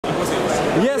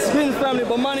Yes, greetings family,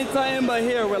 Bomani Taimba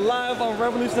here. We're live on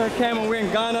Revolutionary Cam and we're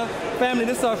in Ghana. Family,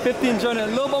 this is our 15th journey.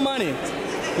 Lil Bomani,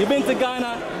 you've been to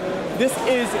Ghana. This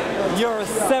is your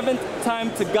 7th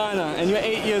time to Ghana and you're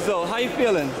 8 years old. How you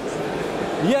feeling?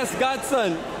 Yes,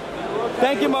 Godson.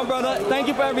 Thank you, my brother. Thank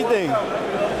you for everything.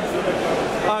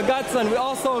 Godson, we're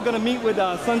also going to meet with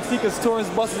Sunseekers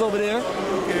tourist buses over there.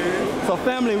 So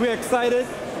family, we're excited.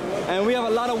 And we have a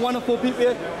lot of wonderful people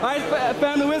here. All right,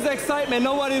 family, where's the excitement?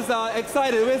 Nobody's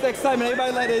excited. Where's the excitement?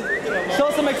 Everybody let it show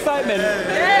some excitement.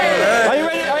 Are you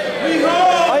ready? Are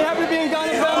you happy to be in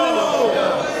Ghana, family?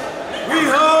 We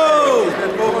hold!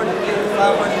 500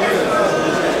 years.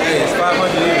 It's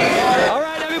 500 years. All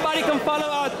right, everybody come follow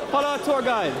our tour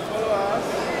guide.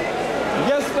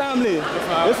 Yes, family.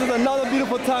 This is another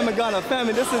beautiful time in Ghana.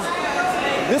 Family, this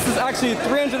is actually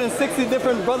 360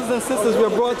 different brothers and sisters we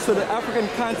have brought to the African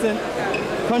continent,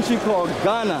 country called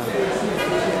Ghana.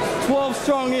 12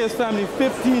 strong years, family,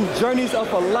 15 journeys of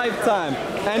a lifetime.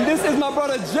 And this is my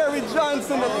brother Jerry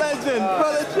Johnson, the legend.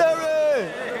 Brother Jerry!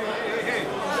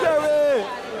 Jerry!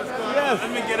 Yes.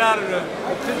 Let me get out of the...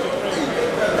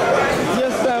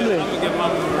 Yes, family. I'm gonna get my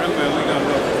marimba and we gotta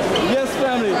go. Yes,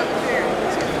 family.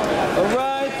 All right.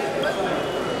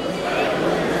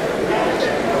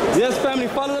 Yes, family,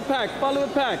 follow the pack, follow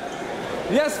the pack.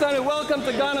 Yes, family, welcome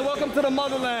to Ghana, welcome to the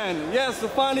motherland. Yes, so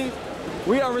finally,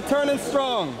 we are returning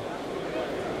strong.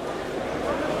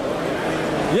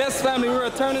 Yes, family, we're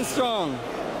returning strong.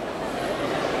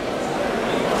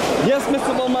 Yes,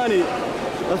 Mr. Bomani,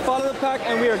 let's follow the pack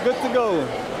and we are good to go.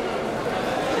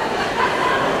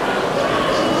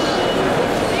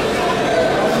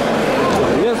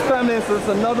 Yes, family, so it's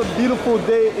another beautiful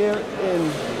day here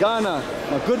in Ghana.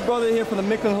 My good brother here from the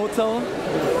Micklin Hotel,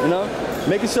 you know,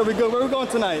 making sure we're good. Where are we going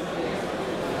tonight?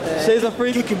 Shades of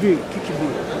Free? Kikiboo.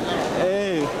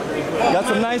 Hey, got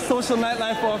some nice social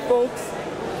nightlife for our folks.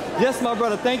 Yes, my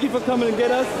brother, thank you for coming to get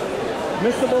us.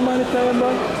 Mr. Bomani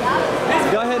Taimba,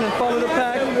 go ahead and follow the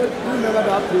pack. You remember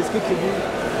that place, Kikiboo?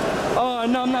 Oh,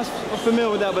 no, I'm not familiar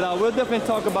with that, but we'll definitely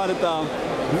talk about it.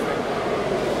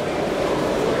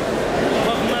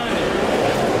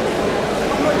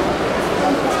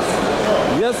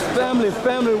 Yes,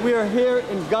 family, we are here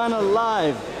in Ghana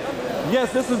live.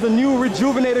 Yes, this is the new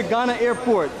rejuvenated Ghana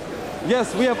airport.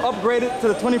 Yes, we have upgraded to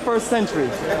the 21st century.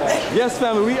 Yes,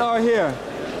 family, we are here.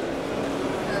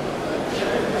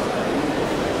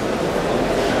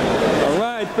 All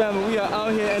right, family, we are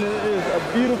out here and it is a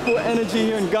beautiful energy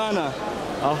here in Ghana.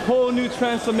 A whole new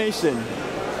transformation.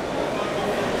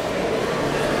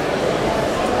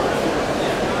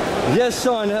 Yes,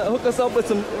 Sean, hook us up with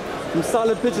some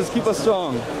solid pictures, keep us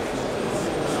strong.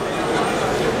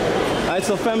 All right,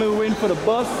 so family, we're waiting for the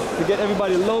bus to get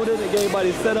everybody loaded and get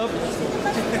everybody set up.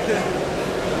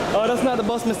 Oh, that's not the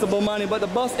bus, Mr. Bomani, but the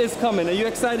bus is coming. Are you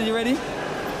excited? You ready?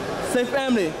 Say,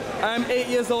 family, I'm 8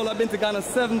 years old. I've been to Ghana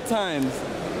 7 times.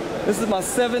 This is my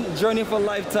 7th journey of a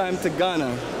lifetime to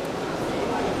Ghana.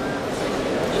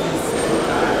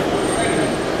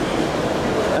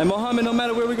 And Mohammed, no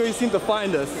matter where we go, you seem to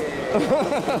find us.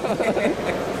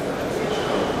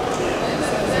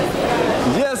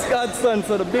 Yes, Godson,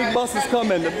 so the big bus is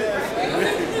coming. We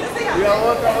are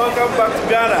welcome back to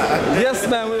Ghana. Yes,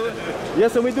 man.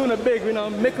 Yes, and we're doing it big, you know,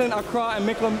 Micklin Accra and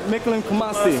Micklin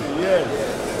Kumasi.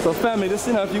 Yes. So family, this,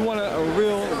 you know, if you want a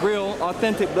real,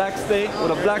 authentic black state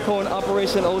with a black-owned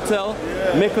operation hotel,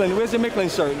 yeah. Micklin, where's your Micklin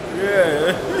shirt?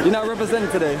 Yeah. You're not representing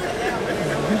today.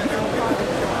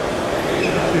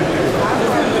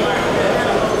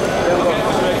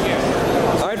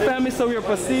 All right, family, so we are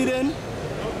proceeding.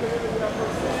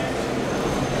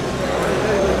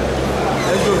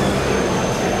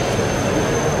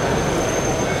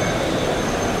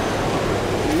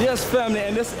 Yes, family,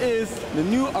 and this is the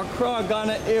new Accra,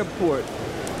 Ghana airport.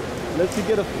 Let you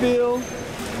get a feel of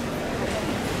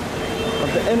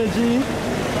the energy.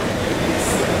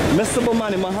 Mr.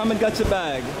 Bomani, Mohammed got your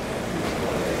bag.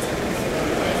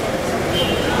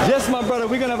 Yes, my brother,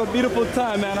 we're gonna have a beautiful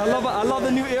time, man. I love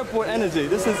the new airport energy.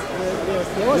 This is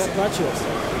righteous.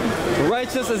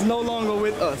 Righteous is no longer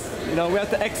with us. You know, we have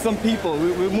to X some people.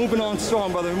 We're moving on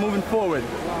strong, brother. We're moving forward.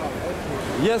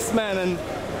 Yes, man, and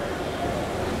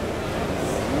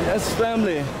yes,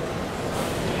 family.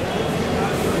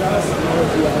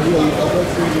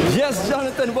 Yes,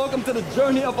 Jonathan, welcome to the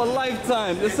journey of a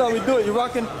lifetime. This is how we do it. You're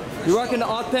rocking the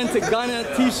authentic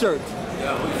Ghana t-shirt.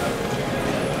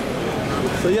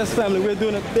 So yes, family, we're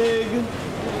doing it big.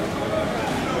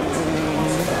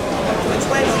 Which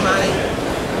way, Bomani?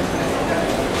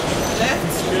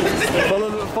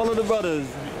 Left? Follow the brothers.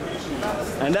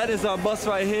 And that is our bus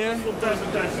right here.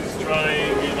 Sometimes it's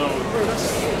trying, you know.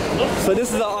 So this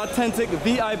is an authentic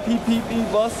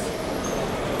VIPPP bus.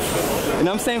 And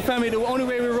I'm saying, family, the only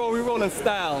way we roll in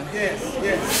style. Yes,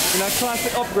 yes. In our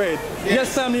classic upgrade.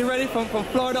 Yes, family, you ready? From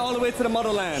Florida all the way to the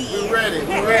motherland. We're ready,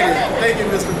 we're ready. Thank you,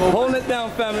 Mr. Bo. Holding it down,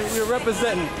 family. We're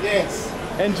representing. Yes.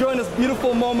 Enjoying this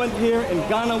beautiful moment here in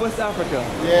Ghana, West Africa.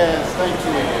 Yes, thank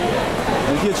you.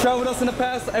 And if you've traveled with us in the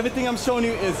past, everything I'm showing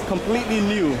you is completely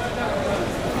new.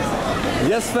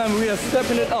 Yes, family, we are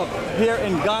stepping it up here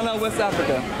in Ghana, West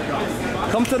Africa.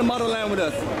 Come to the motherland with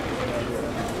us.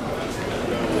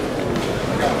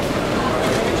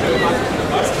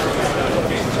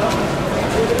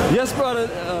 Yes, brother.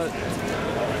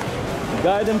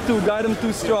 Guide them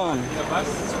through strong.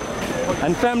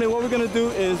 And family, what we're gonna do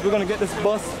is we're gonna get this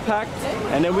bus packed,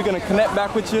 and then we're gonna connect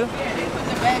back with you,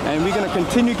 and we're gonna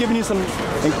continue giving you some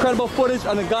incredible footage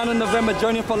on the Ghana November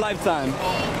journey for a lifetime.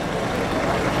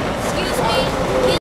 Excuse me.